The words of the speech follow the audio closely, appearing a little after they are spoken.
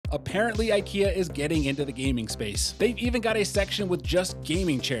apparently IKEA is getting into the gaming space. They've even got a section with just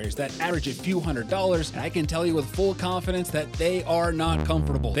gaming chairs that average a few $100s, and I can tell you with full confidence that they are not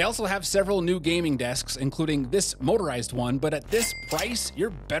comfortable. They also have several new gaming desks, including this motorized one, but at this price, you're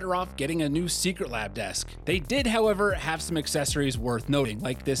better off getting a new Secret Lab desk. They did, however, have some accessories worth noting,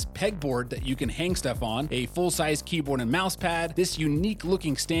 like this pegboard that you can hang stuff on, a full-size keyboard and mouse pad, this unique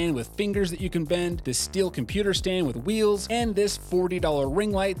looking stand with fingers that you can bend, this steel computer stand with wheels, and this $40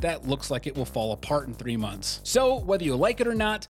 ring light that looks like it will fall apart in 3 months. So whether you like it or not,